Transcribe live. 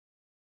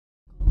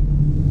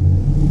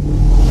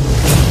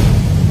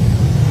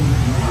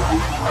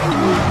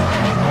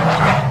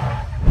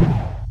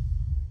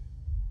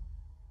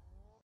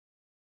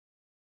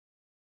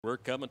We're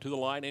coming to the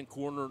line in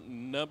corner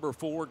number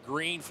 4.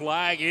 Green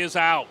flag is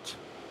out.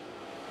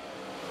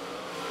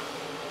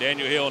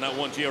 Daniel Hill in that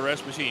one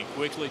GRS machine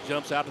quickly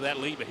jumps out to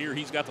that lead, but here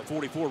he's got the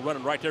 44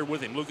 running right there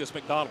with him. Lucas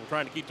McDonald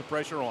trying to keep the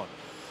pressure on.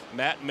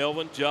 Matt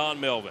Melvin, John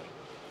Melvin.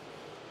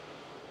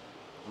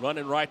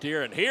 Running right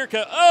there, and here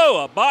comes,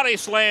 a body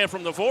slam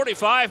from the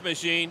 45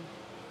 machine.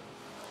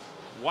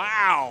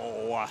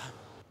 Wow.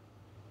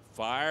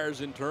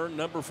 Fires in turn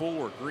number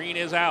 4. Green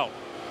is out.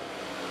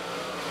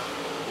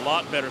 A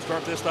lot better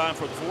start this time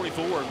for the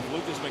 44, and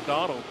Lucas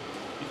McDonald.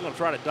 He's going to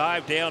try to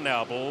dive down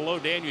now below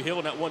Daniel Hill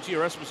in that one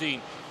GRS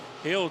machine.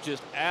 Hill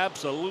just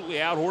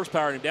absolutely out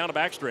horsepowering him down the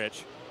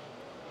backstretch.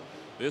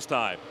 This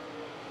time,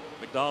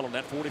 McDonald in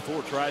that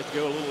 44 tries to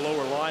go a little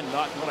lower line.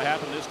 Not going to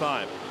happen this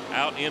time.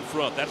 Out in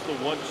front. That's the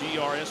one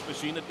GRS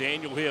machine of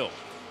Daniel Hill.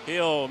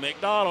 Hill,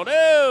 McDonald,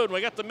 and we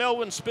got the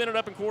Melvin spinning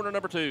up in corner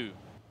number 2.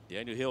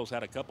 Daniel Hill's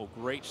had a couple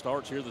great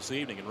starts here this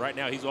evening, and right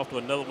now he's off to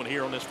another one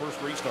here on this first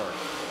restart.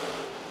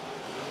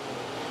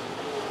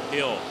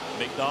 Hill,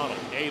 McDonald,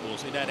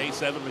 Abels in that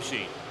A7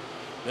 machine.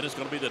 Then it's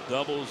going to be the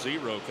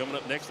 00 coming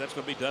up next. That's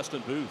going to be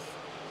Dustin Booth.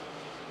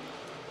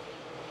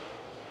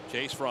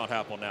 Chase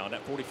Fronthappel now in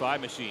that 45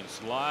 machine.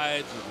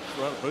 Slides in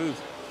front of Booth.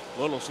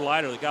 Little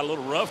slider that got a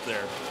little rough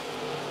there.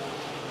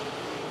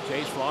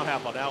 Chase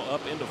Fronthappel now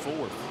up into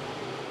 4th.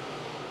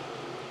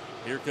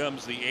 Here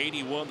comes the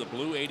 81, the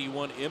blue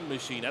 81M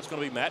machine. That's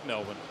going to be Matt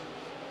Melvin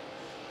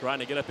trying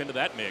to get up into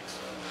that mix.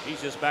 He's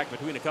just back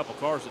between a couple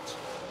cars that's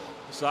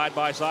side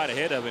by side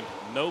ahead of him.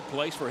 No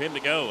place for him to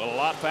go. A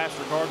lot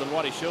faster car than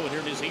what he's showing here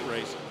in his heat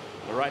race.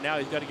 But right now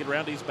he's got to get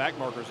around these back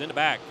markers in the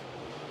back.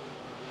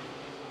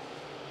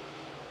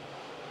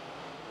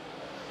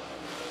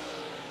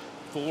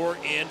 Four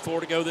in,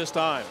 4 to go this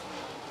time.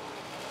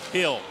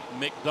 Hill,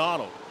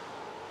 McDonald,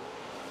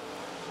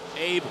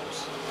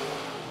 Abels.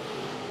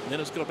 And then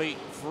it's going to be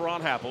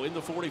Fronthappel in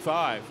the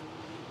 45.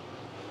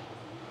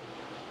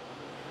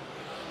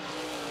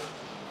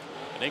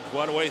 And then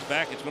quite a ways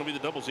back, it's going to be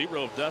the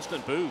 00 of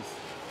Dustin Booth.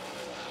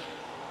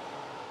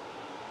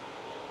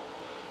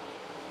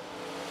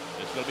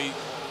 It's going to be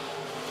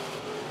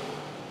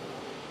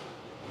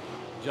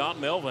John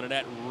Melvin in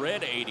that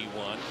red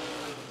 81.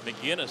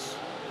 McGinnis,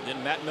 and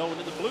then Matt Melvin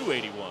in the blue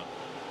 81.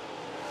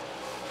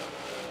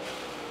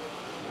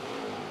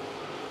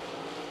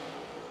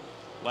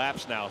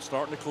 Laps now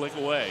starting to click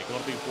away. Going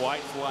to be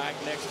white flag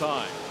next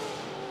time.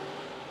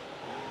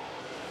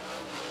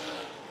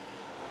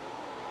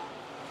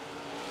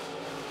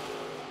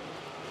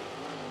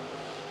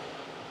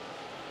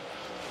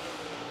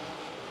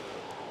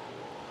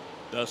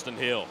 Dustin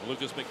Hill,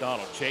 Lucas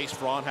McDonald, Chase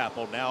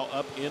Fronthappel now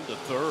up into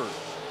 3rd.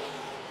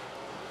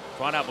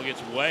 Fronthappel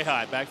gets way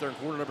high back there in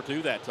corner number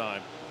 2 that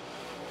time.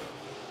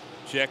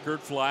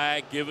 Checkered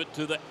flag, give it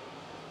to the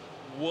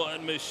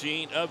one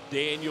machine of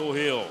Daniel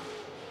Hill.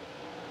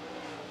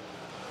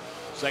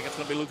 Second's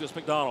going to be Lucas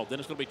McDonald. Then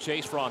it's going to be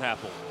Chase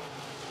Fronthappel.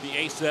 The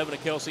A7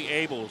 of Kelsey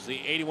Abels. The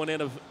 81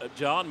 in of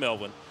John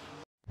Melvin.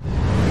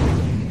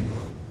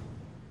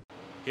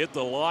 Hit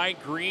the line.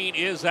 Green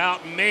is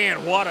out.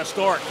 Man, what a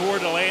start. Corey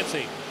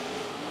Delancey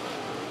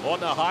on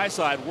the high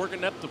side,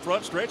 working up the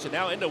front stretch, and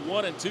now into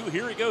 1 and 2.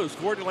 Here he goes.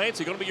 Corey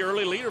Delancey going to be your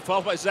early leader,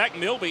 followed by Zach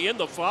Milby in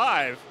the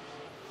 5.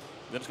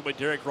 Then it's going to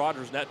be Derek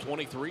Rogers in that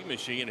 23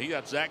 machine, and he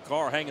got Zach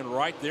Carr hanging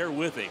right there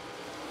with him.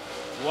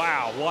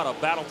 Wow, what a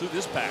battle through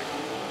this pack.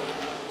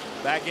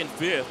 Back in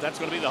 5th, that's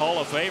going to be the Hall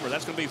of Famer.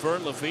 That's going to be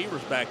Vern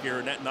Lefevre's back here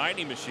in that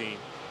 90 machine.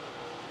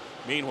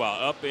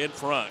 Meanwhile, up in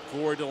front,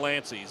 Corey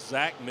Delancey,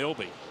 Zach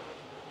Milby.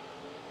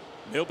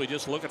 Milby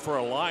just looking for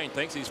a line,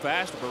 thinks he's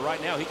faster, but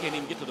right now he can't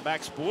even get to the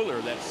back spoiler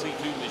of that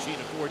C2 machine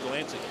of Corey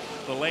Delancey.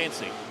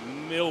 Delancey,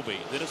 Milby.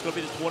 Then it's going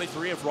to be the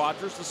 23 of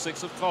Rogers, the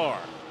 6 of Carr.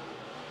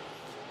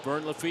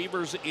 Vern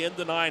Lefevre's in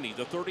the 90.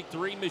 The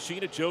 33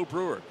 machine of Joe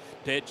Brewer.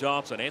 Ted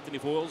Johnson, Anthony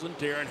Foyles, and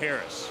Darren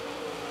Harris.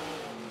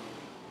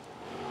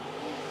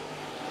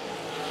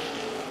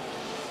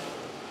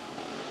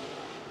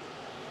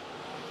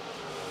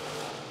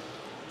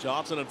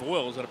 Johnson and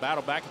Foyles in a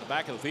battle back at the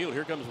back of the field.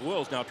 Here comes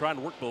Foyles now trying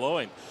to work below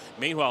him.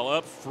 Meanwhile,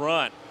 up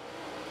front,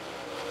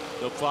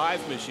 the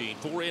 5 machine,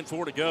 4 in,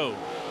 4 to go.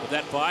 But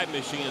that 5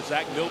 machine is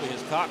Zach Milby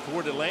has caught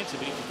Corey Delancey,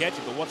 but he can catch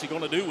him. But what's he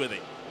going to do with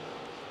him?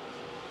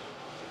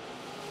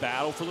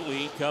 Battle for the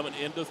lead coming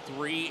into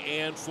 3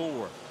 and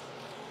 4.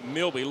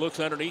 Milby looks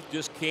underneath,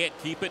 just can't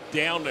keep it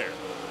down there.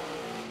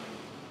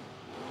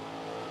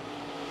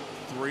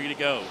 3 to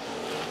go.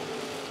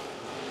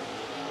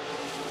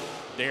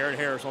 Darren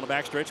Harris on the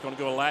backstretch, going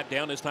to go a lap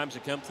down. This time as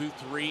it comes through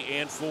 3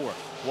 and 4.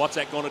 What's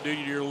that going to do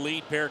to your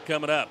lead pair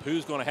coming up?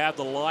 Who's going to have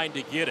the line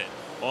to get it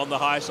on the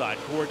high side?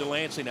 Corey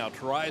Delancey now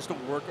tries to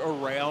work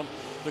around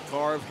the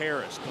car of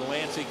Harris.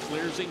 Delancey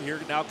clears him. Here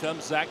now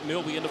comes Zach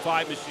Milby in the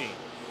 5 machine.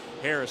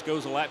 Harris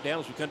goes a lap down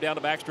as we come down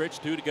the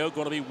backstretch. 2 to go.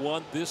 Going to be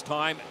 1 this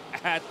time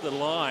at the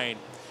line.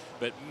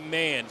 But,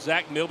 man,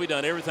 Zach Milby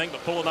done everything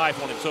but pull a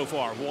knife on him so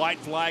far. White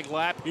flag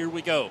lap. Here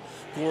we go.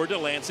 Corey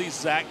Delancey,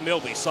 Zach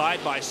Milby,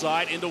 side by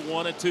side into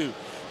 1 and 2.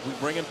 We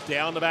bring him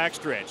down the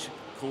backstretch.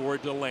 Corey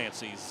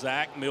Delancey,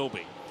 Zach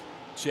Milby.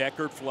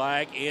 Checkered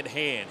flag in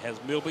hand. Has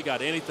Milby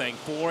got anything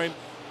for him?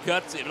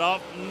 Cuts it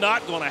off.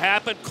 Not going to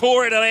happen.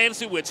 Corey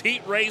Delancey wins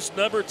heat race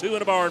number 2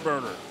 in a barn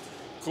burner.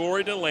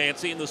 Corey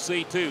Delancey in the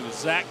C2.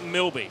 Zach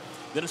Milby.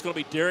 Then it's going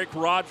to be Derek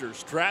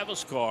Rogers,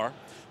 Travis Carr,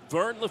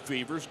 Vern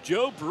Lefevers,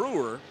 Joe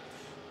Brewer,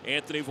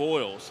 Anthony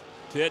Voiles,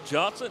 Ted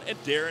Johnson,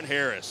 and Darren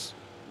Harris.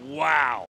 Wow.